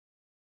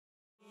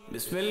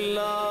بسم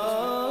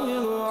الله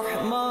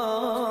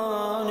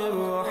الرحمن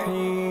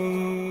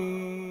الرحيم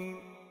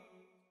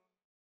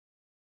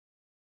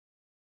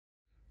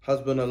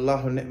حسبنا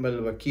الله ونعم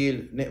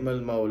الوكيل نعم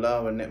المولى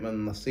ونعم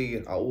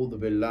النصير أعوذ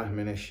بالله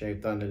من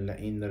الشيطان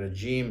اللعين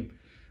الرجيم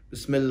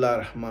بسم الله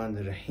الرحمن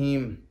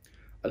الرحيم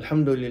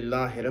الحمد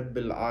لله رب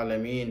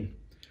العالمين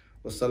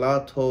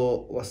والصلاة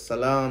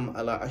والسلام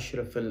على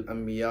أشرف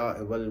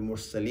الأنبياء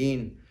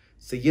والمرسلين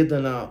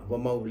سيدنا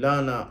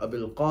ومولانا أبي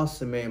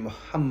القاسم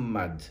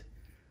محمد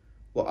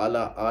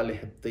وعلى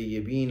آله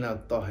الطيبين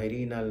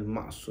الطاهرين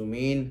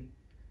المعصومين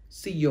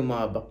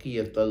سيما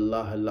بقية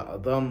الله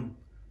الأعظم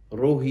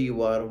روحي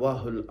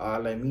وأرواح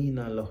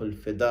العالمين له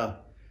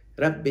الفداء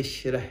رب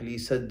اشرح لي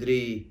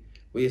صدري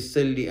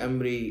ويسر لي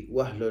أمري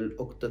واحلل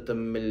عقدة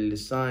من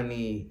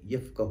لساني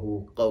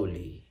يفقهوا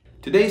قولي.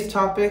 Today's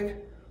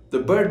topic, the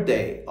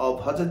birthday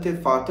of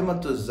Hazrat Fatima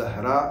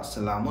S.A.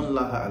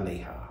 Salamullah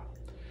alayha.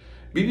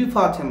 Bibi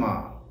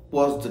Fatima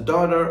was the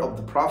daughter of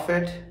the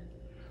Prophet,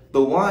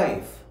 the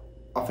wife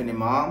of an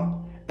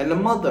Imam, and the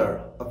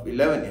mother of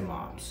 11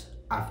 Imams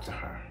after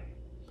her.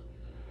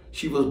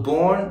 She was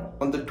born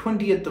on the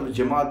 20th of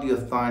Jamadi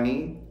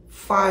al-Thani,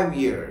 5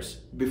 years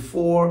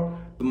before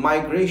the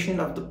migration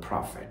of the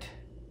Prophet.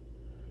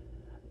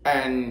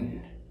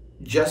 And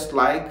just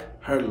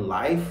like her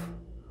life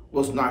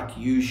was not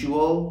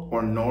usual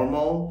or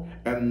normal,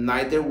 and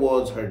neither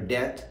was her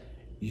death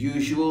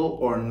usual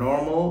or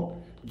normal,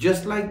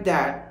 just like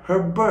that,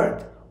 her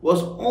birth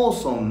was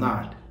also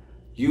not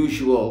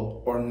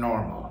usual or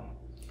normal.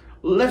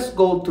 Let's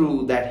go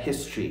through that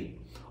history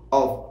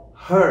of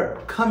her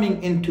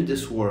coming into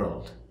this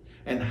world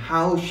and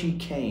how she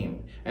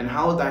came and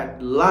how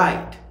that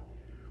light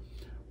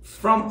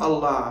from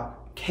Allah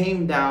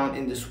came down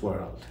in this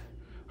world.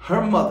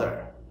 Her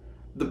mother,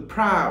 the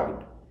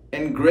proud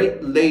and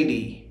great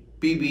lady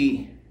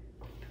Bibi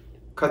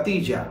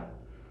Khadija,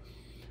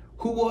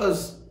 who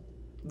was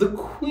the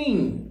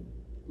queen,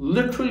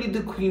 literally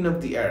the queen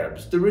of the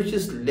Arabs, the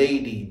richest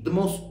lady, the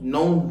most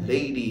known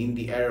lady in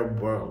the Arab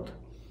world,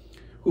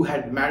 who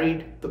had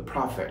married the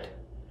Prophet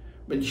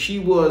when she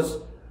was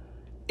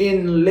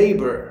in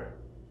labor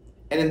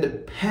and in the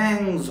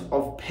pangs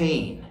of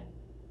pain.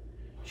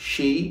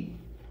 She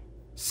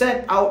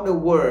sent out a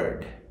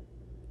word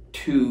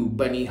to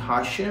Bani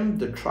Hashim,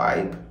 the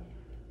tribe,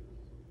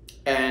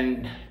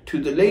 and to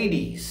the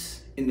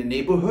ladies in the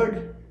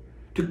neighborhood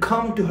to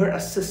come to her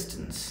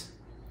assistance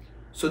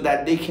so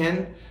that they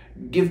can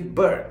give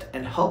birth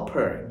and help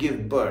her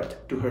give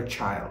birth to her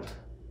child.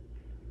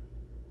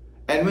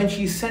 And when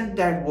she sent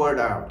that word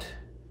out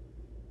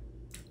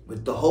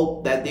with the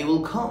hope that they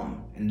will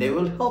come and they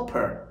will help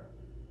her,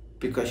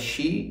 because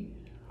she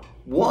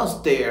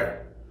was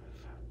their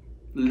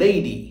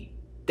lady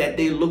that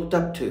they looked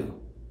up to.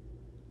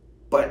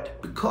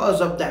 But because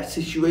of that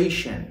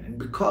situation and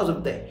because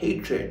of the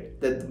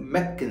hatred that the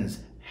Meccans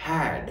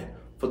had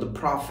for the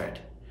Prophet,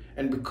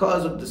 and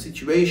because of the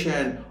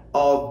situation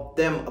of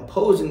them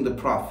opposing the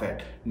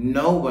Prophet,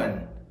 no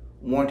one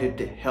wanted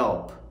to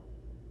help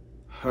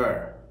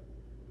her.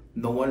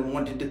 No one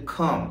wanted to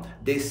come.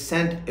 They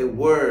sent a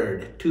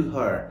word to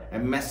her, a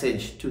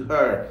message to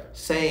her,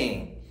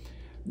 saying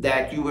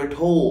that you were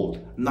told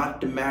not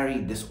to marry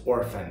this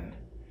orphan.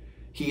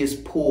 He is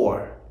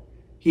poor.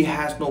 He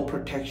has no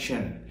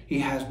protection. He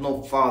has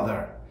no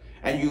father.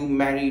 And you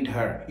married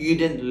her. You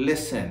didn't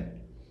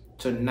listen.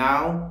 So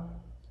now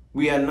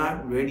we are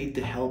not ready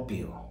to help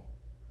you.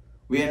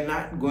 We are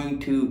not going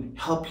to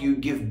help you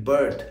give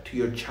birth to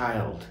your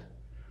child.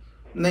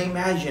 Now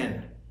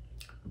imagine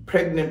a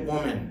pregnant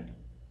woman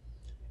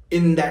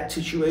in that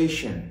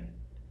situation.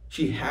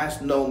 She has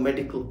no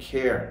medical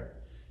care.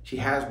 She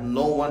has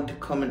no one to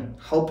come and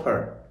help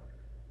her.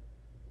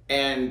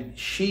 And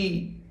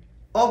she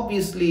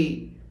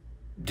obviously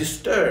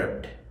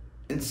disturbed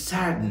and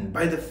saddened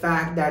by the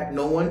fact that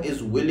no one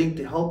is willing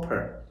to help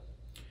her.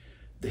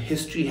 The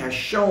history has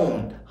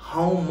shown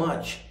how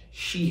much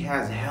she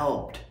has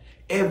helped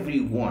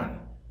everyone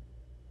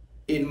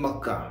in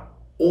Makkah.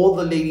 All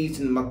the ladies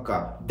in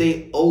Makkah,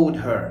 they owed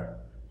her,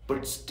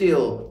 but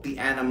still the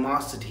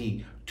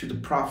animosity to the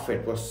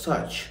Prophet was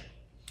such,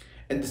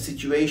 and the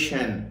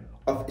situation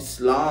of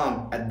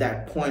Islam at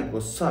that point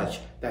was such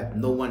that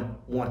no one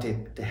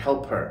wanted to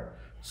help her.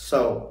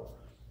 So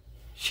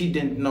she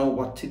didn't know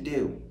what to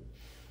do.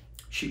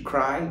 She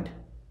cried.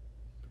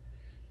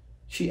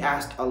 She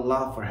asked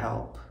Allah for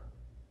help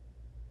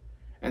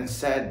and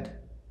said,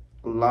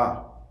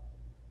 Allah,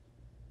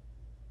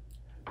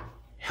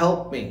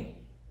 help me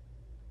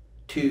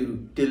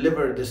to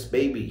deliver this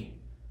baby,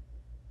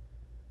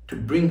 to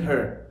bring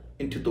her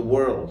into the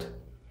world.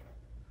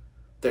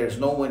 There's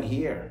no one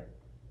here.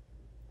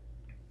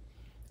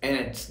 And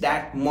it's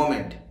that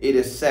moment, it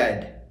is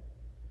said,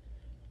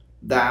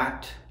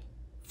 that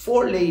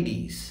 4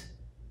 ladies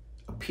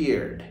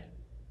appeared.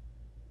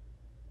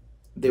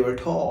 They were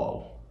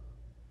tall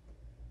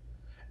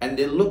and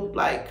they looked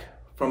like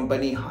from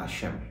Bani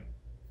Hashim.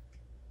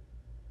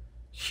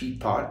 She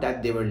thought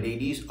that they were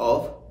ladies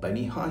of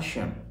Bani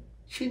Hashim.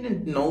 She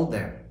didn't know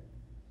them.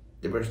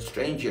 They were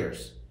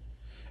strangers.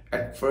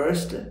 At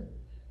first,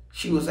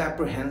 she was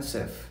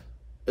apprehensive,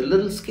 a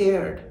little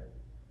scared,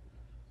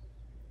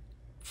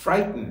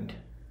 frightened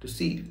to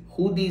see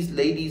who these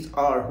ladies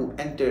are who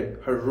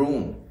entered her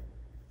room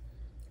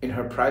in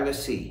her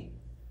privacy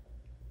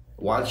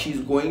while she's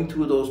going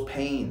through those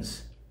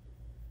pains.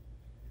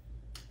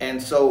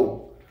 And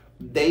so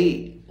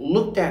they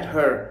looked at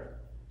her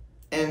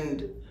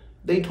and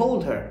they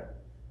told her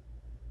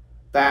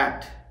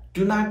that,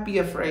 do not be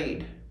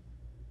afraid.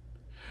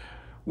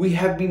 We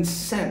have been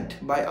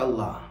sent by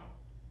Allah.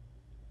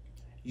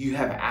 You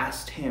have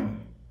asked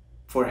Him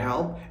for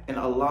help and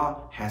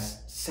Allah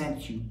has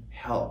sent you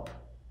help.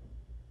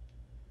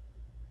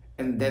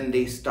 And then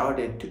they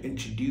started to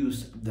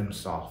introduce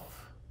themselves.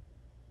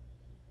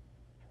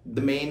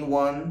 The main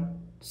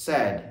one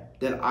said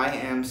that I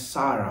am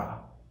Sarah,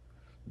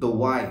 the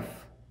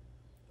wife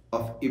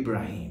of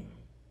Ibrahim.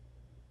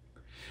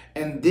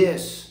 And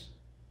this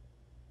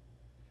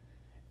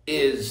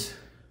is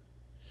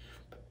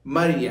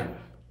Maryam,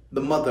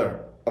 the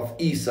mother of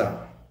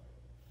Isa.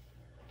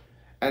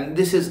 And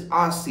this is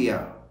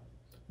Asiya,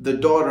 the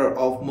daughter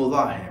of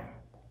Mudahim,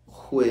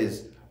 who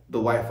is the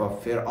wife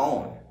of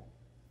Fir'aun.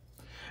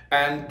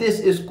 And this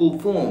is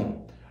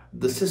Kulthum,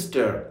 the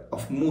sister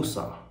of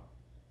Musa.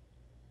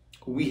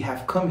 We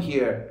have come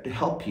here to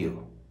help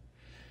you.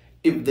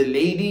 If the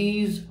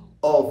ladies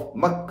of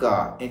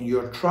Makkah and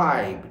your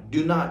tribe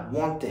do not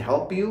want to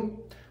help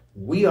you,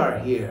 we are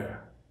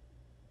here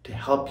to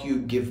help you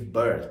give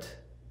birth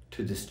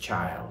to this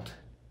child.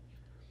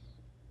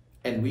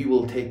 And we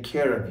will take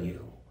care of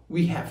you.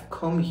 We have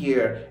come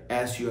here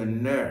as your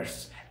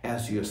nurse,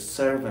 as your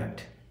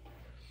servant.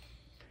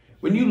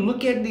 When you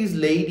look at these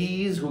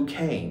ladies who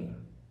came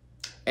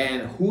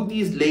and who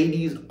these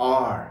ladies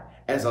are,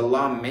 as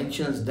Allah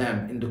mentions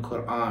them in the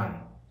Quran,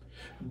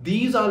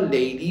 these are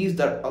ladies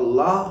that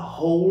Allah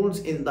holds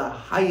in the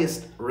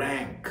highest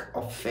rank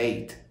of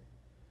faith.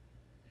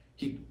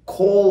 He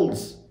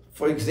calls,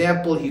 for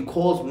example, He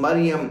calls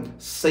Maryam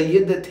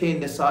Sayyidat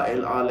Nisa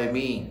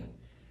al-Alameen,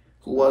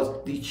 who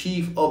was the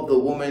chief of the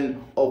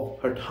women of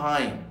her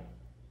time.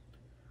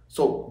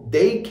 So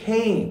they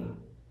came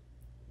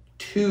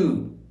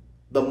to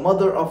the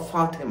mother of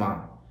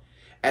Fatima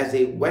as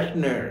a wet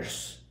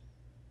nurse,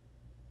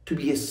 to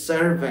be a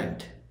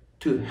servant,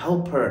 to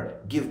help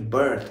her give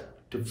birth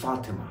to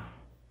Fatima.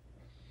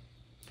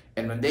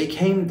 And when they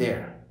came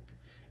there,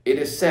 it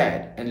is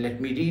said, and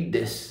let me read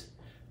this,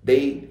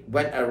 they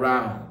went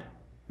around,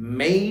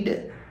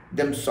 made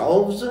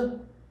themselves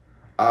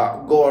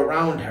go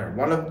around her.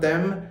 One of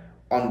them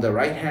on the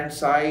right hand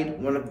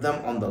side, one of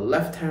them on the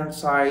left hand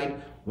side,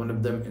 one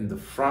of them in the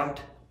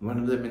front, one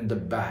of them in the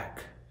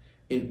back,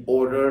 in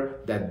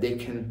order that they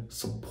can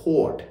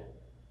support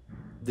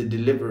the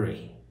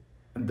delivery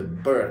and the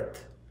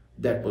birth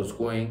that was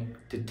going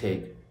to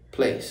take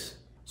place.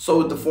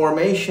 So the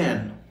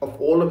formation of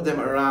all of them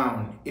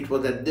around, it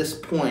was at this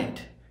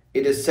point,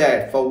 it is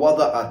said,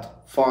 فَوَضَعَتْ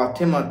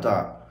فَاطِمَةَ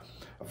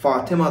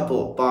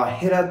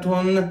طَاهِرَةٌ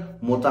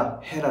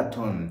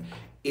مُطَهِّرَةٌ.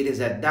 It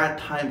is at that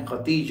time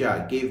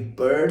Khadija gave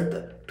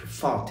birth to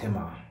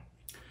Fatima,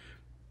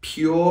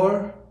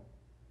 pure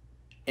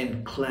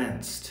and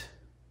cleansed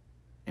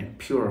and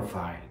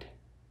purified.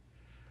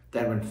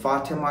 That when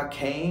Fatima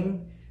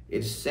came,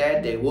 it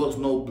said there was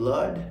no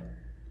blood,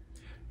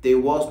 there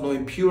was no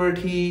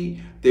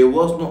impurity, there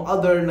was no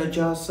other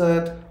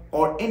najasat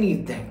or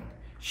anything.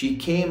 She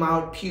came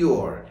out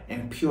pure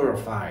and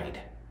purified.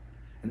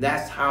 And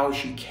that's how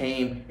she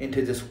came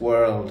into this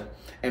world.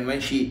 And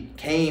when she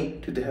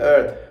came to the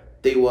earth,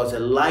 there was a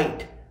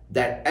light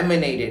that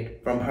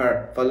emanated from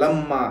her.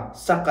 فَلَمَّا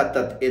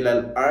سَقَطَتْ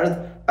إِلَى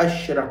الْأَرْضِ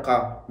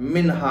أَشْرَقَ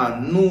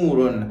مِنْهَا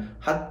نُورٌ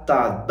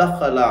حَتَّى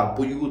دَخَلَ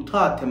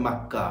بُيُوتَاتِ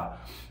مَكَّةِ.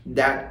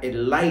 That a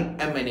light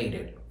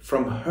emanated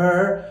from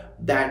her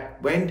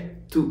that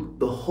went to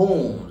the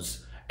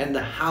homes and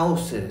the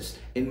houses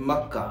in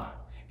Mecca.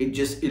 It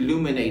just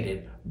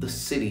illuminated the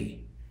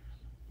city.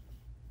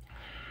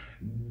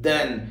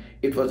 Then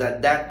it was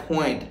at that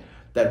point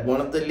that one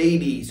of the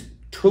ladies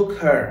took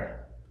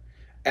her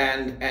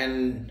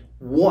and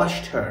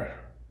washed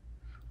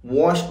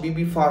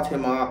Bibi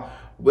Fatima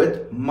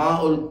with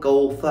Ma'ul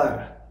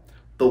Kawthar,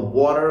 the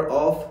water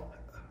of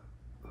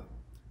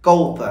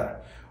Kawthar,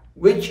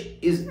 which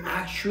is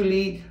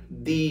actually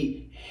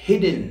the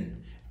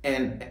hidden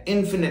and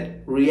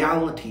infinite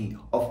reality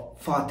of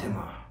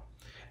Fatima.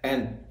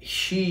 And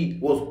she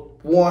was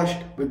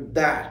washed with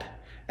that.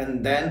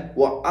 And then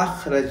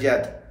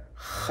وَأَخْرَجَتْ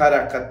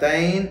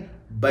خَرَقَتَيْن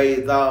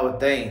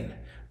بَيْضَاوَتَيْن.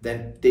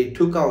 Then they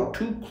took out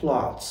two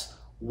cloths,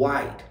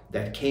 white,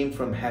 that came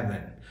from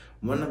heaven.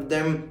 One of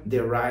them they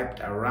wrapped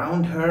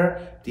around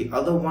her. The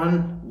other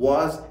one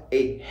was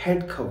a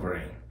head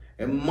covering,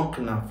 a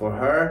makna for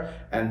her,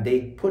 and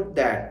they put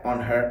that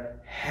on her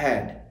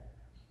head.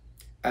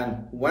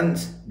 And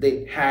once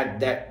they had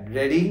that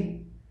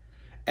ready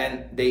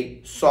and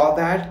they saw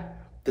that,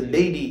 the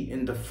lady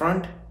in the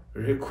front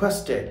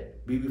requested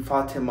Bibi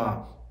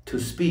Fatima to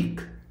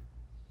speak.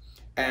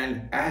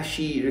 And as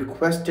she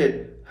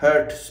requested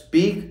her to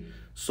speak,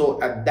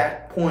 So at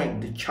that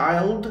point, the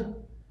child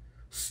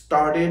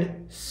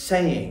started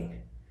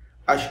saying,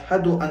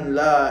 Ashhadu an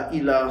la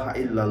ilaha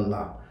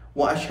illallah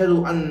wa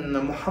ashhadu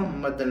anna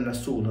Muhammadan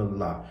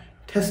Rasulullah,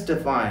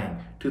 testifying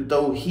to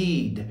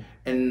Tawheed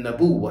and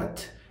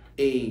Nabuwat.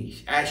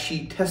 As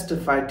she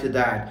testified to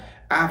that,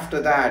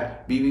 after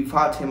that, Bibi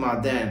Fatima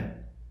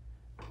then,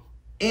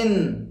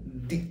 in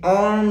the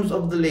arms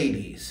of the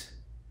ladies,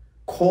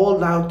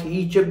 called out to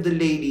each of the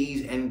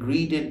ladies and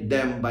greeted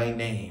them by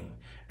name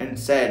and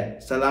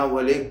said,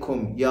 Salamu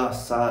alaikum ya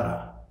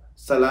Sarah,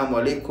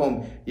 Salamu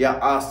alaikum ya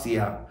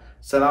Asiya,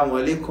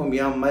 Salamu alaikum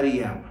ya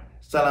Maryam,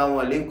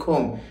 Salamu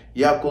alaikum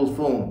ya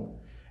Kulthum.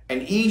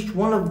 And each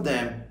one of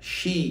them,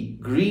 she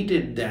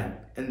greeted them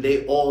and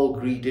they all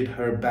greeted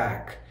her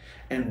back.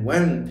 And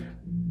when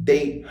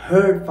they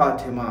heard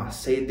Fatima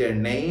say their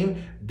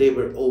name, they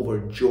were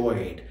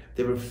overjoyed.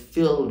 They were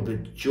filled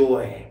with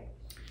joy.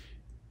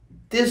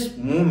 This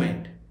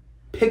moment,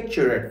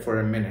 picture it for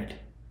a minute,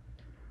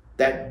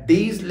 that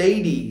these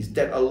ladies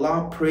that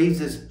Allah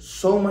praises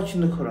so much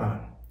in the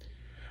Quran,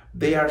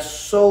 they are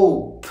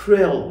so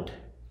thrilled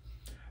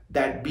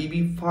that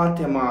Bibi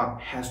Fatima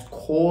has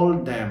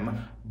called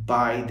them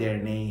by their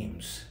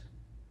names.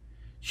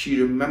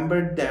 She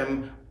remembered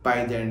them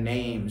by their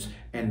names,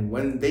 and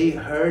when they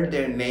heard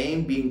their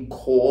name being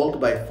called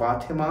by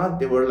Fatima,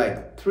 they were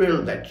like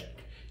thrilled that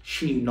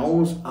she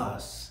knows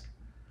us.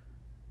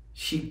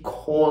 She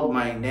called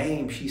my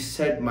name, she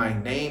said my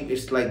name.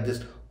 It's like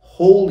this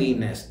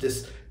holiness,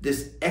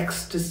 this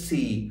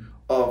ecstasy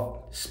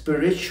of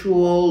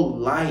spiritual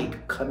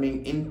light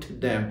coming into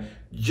them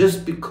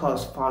just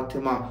because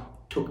Fatima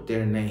took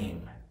their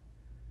name.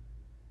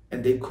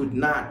 And they could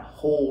not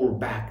hold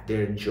back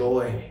their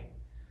joy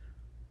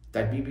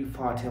that Bibi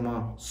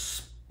Fatima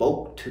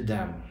spoke to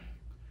them,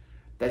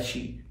 that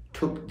she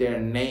took their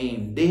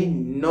name. They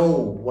know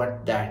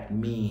what that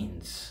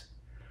means.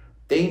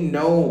 They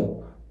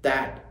know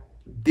that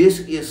this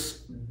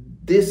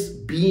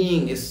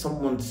being is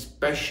someone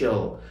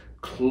special,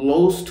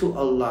 close to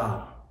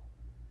Allah,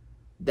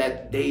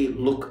 that they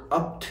look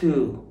up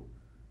to,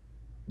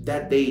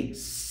 that they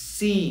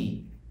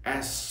see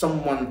as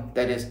someone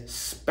that is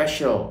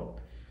special.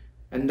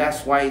 And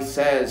that's why it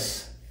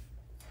says,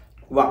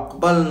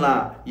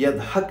 وَقْبَلْنَا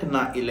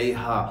يَضْحَكْنَا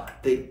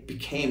إِلَيْهَا, they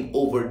became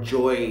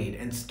overjoyed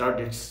and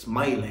started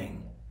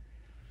smiling.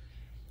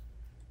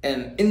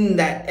 And in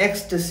that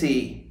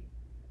ecstasy,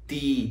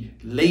 the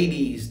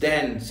ladies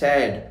then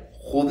said,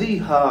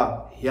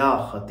 خُذِيهَا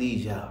يَا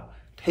خَدِيجَةَ,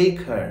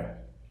 take her,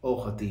 O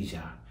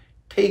Khadija,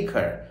 take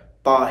her.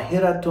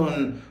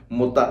 طَاهِرَةٌ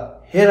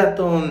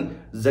مُطَهِّرَةٌ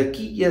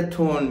زَكِيَّةٌ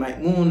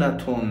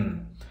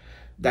مَيْمُونَةٌ,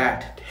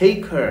 that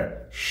take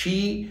her,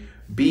 she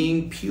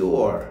being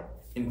pure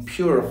and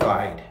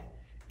purified,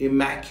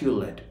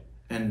 immaculate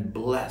and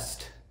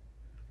blessed.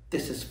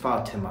 This is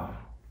Fatima.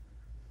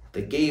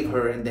 They gave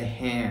her in the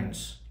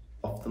hands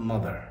of the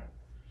mother.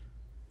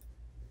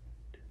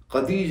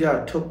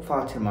 Khadija took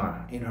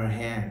Fatima in her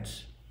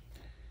hands,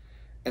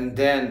 and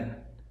then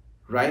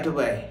right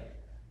away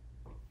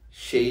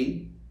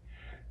she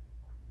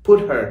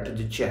put her to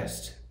the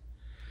chest.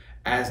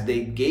 As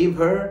they gave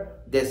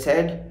her, they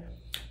said,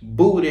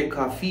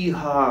 Burika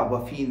fiha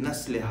wa fi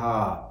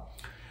nasliha,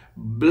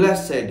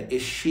 blessed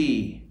is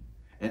she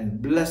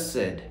and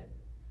blessed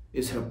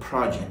is her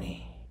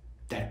progeny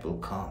that will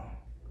come.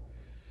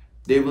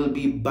 There will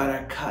be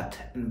barakat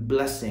and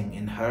blessing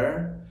in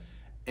her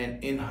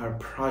and in her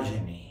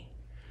progeny.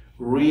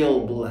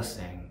 Real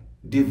blessing,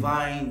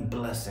 divine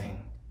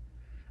blessing,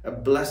 a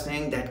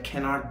blessing that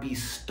cannot be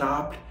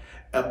stopped,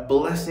 a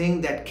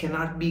blessing that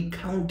cannot be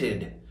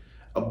counted,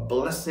 a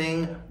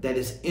blessing that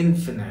is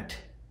infinite,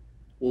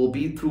 will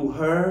be through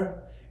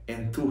her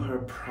and through her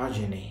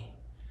progeny.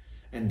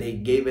 And they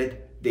gave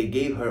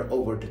her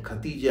over to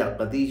Khadija.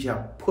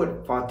 Khadija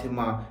put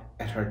Fatima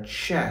at her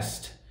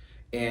chest,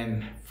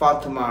 and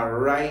Fatima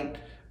right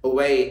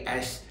away,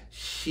 as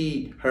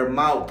her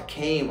mouth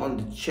came on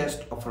the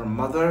chest of her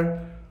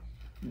mother,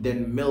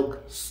 then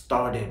milk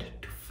started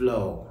to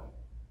flow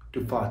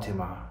to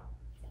Fatima.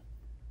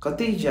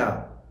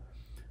 Khadija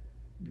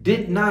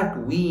did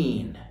not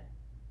wean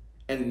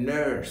and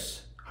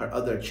nurse her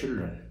other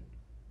children.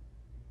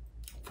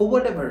 For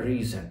whatever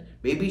reason,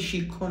 maybe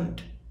she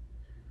couldn't.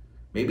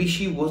 Maybe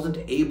she wasn't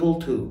able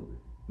to.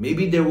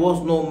 Maybe there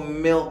was no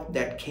milk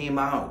that came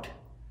out.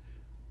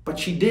 But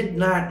she did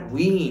not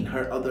wean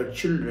her other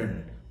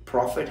children.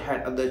 Prophet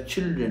had other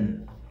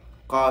children,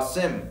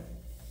 Qasim,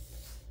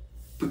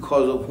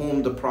 because of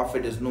whom the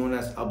Prophet is known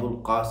as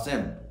Abul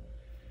Qasim.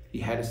 He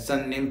had a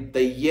son named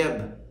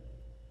Tayyib,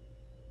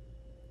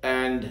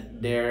 and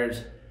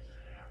there's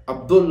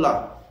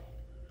Abdullah.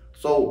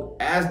 So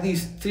as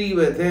these three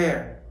were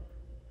there,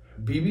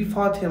 Bibi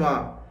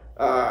Fatima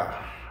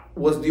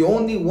was the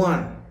only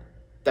one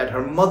that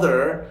her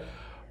mother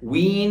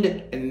weaned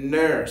and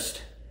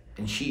nursed.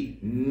 And she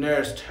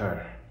nursed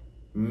her,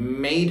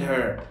 made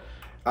her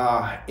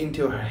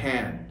into her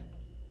hand,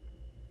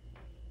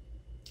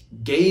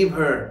 gave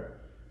her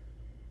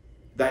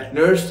that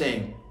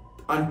nursing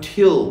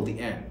until the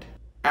end.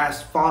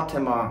 As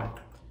Fatima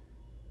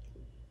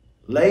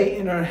lay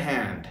in her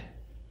hand,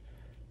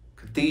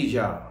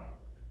 Khadija,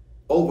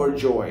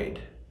 overjoyed,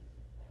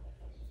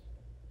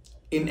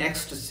 in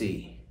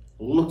ecstasy,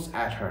 looks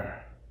at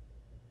her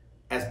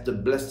as the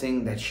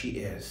blessing that she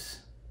is.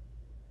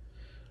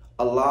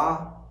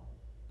 Allah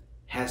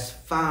has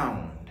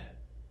found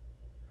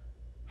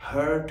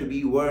her to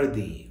be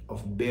worthy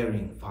of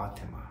bearing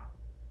Fatima.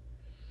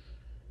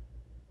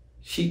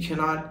 She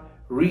cannot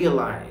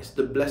realize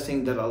the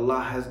blessing that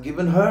Allah has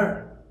given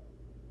her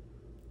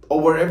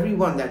over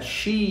everyone, that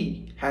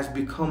she has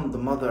become the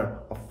mother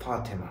of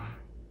Fatima.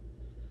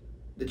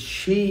 That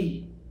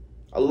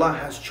Allah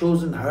has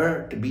chosen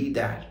her to be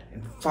that.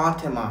 And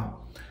Fatima,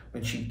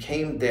 when she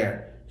came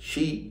there,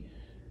 she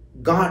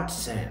God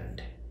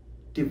sent,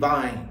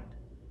 divine,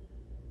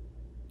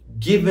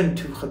 given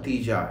to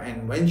Khadija.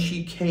 And when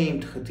she came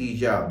to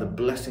Khadija, the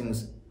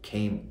blessings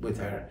came with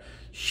her.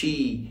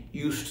 She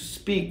used to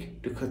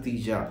speak to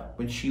Khadija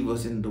when she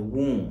was in the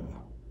womb.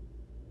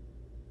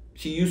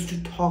 She used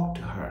to talk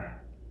to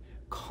her,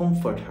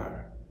 comfort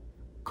her,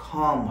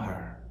 calm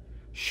her,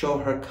 show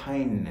her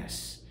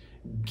kindness,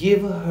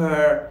 give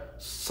her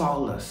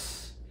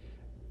solace,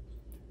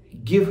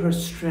 give her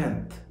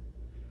strength.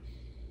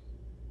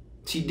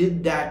 She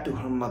did that to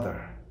her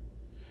mother.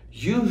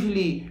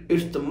 Usually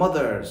it's the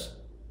mothers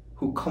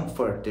who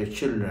comfort their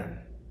children,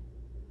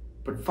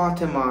 but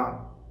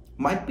Fatima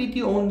might be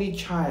the only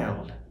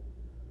child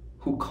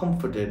who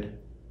comforted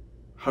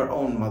her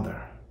own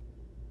mother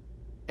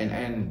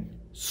and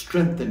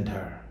strengthened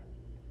her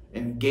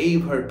and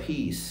gave her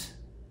peace.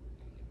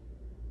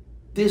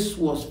 This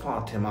was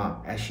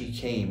Fatima as she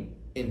came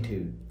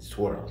into this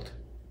world.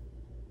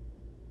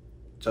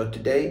 So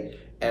today,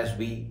 as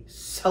we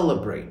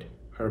celebrate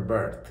her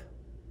birth,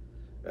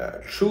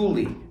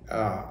 truly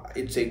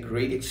it's a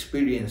great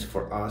experience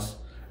for us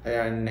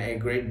and a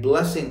great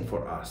blessing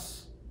for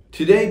us.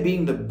 Today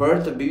being the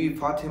birth of Bibi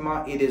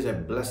Fatima, it is a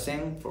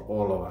blessing for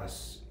all of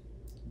us.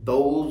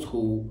 Those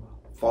who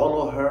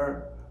follow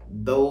her,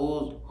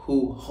 those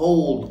who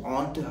hold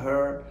on to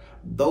her,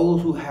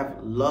 those who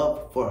have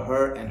love for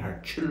her and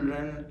her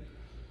children,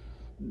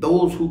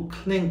 those who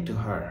cling to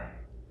her,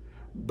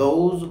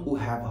 those who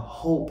have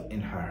hope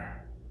in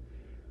her.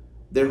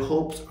 Their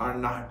hopes are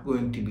not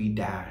going to be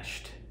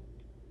dashed.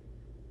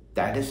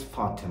 That is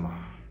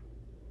Fatima.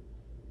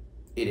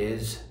 It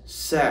is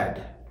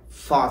said,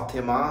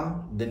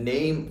 Fatima, the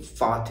name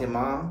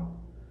Fatima,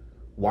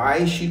 why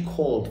is she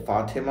called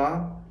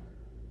Fatima?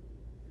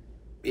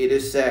 It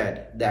is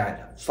said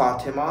that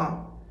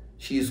Fatima,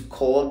 she is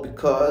called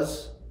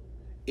because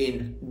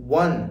in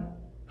one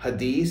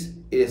hadith,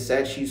 it is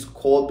said she's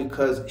called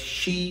because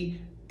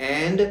she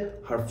and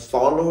her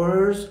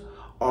followers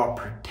are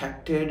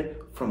protected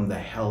from the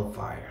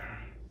hellfire.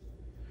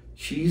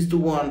 She's the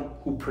one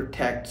who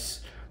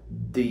protects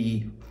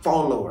the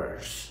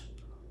followers.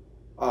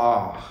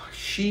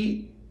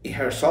 She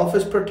herself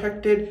is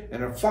protected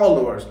and her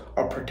followers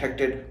are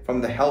protected from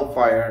the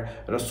hellfire.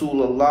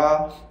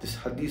 Rasulullah, this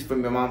hadith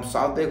from Imam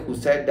Sadiq, who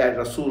said that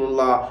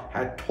Rasulullah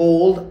had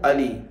told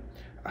Ali,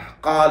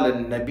 قال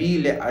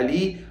النبي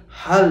لعلي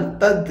هل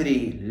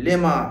تدري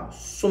لما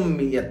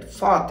سميت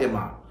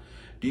فاطمة?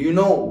 Do you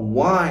know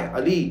why,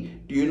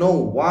 Ali? Do you know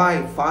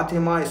why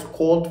Fatima is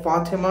called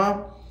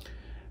Fatima?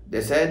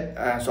 They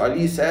said, so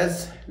Ali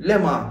says,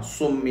 لما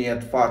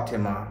سميت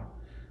فاطمة?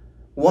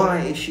 Why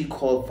is she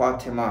called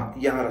Fatima,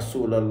 Ya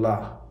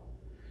Rasulullah?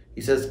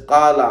 He says,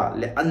 قال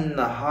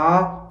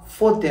لأنها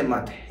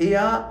فتمت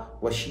هي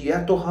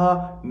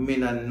وشيعتها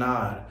من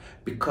النار.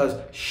 Because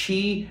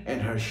she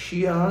and her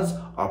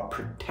Shias are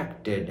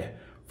protected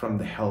from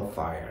the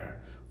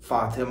hellfire.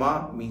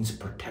 Fatima means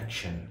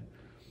protection.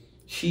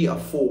 She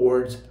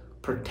affords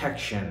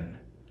protection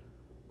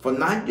for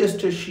not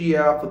just her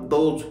Shia, for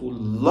those who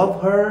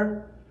love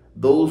her,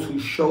 those who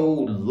show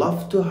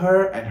love to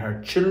her and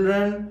her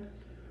children.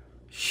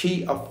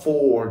 She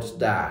affords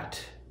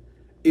that.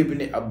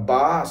 Ibn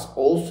Abbas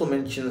also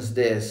mentions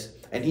this,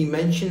 and he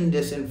mentioned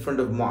this in front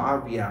of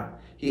Muawiyah.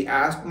 He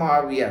asked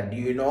Muawiyah, do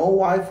you know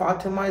why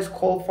Fatima is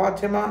called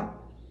Fatima?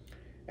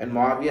 And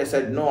Muawiyah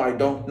said, no, I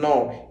don't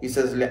know. He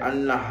says,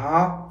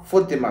 لأنها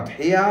فتمت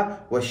هي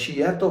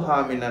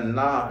وشيعتها من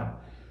النار.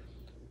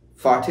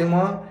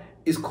 Fatima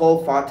is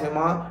called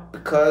Fatima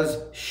because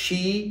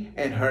she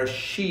and her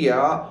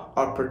Shia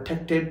are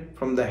protected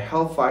from the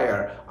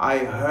hellfire. I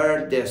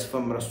heard this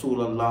from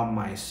Rasulullah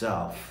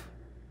myself.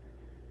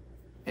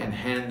 And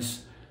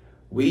hence,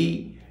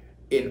 we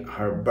in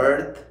her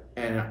birth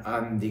and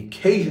on the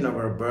occasion of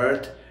her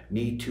birth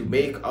need to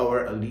make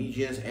our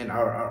allegiance and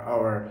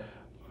our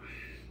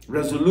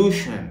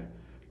resolution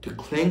to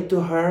cling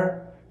to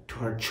her, to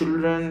her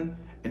children,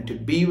 and to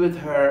be with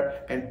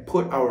her and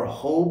put our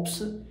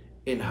hopes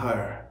in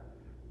her.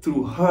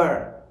 Through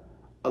her,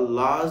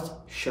 Allah's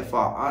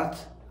shafa'at,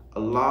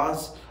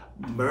 Allah's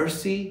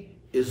mercy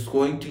is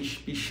going to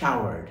be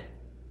showered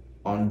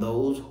on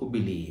those who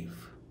believe.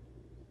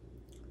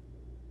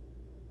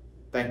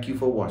 Thank you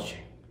for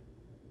watching.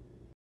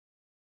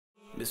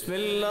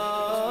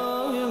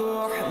 Bismillahir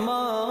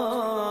Rahmanir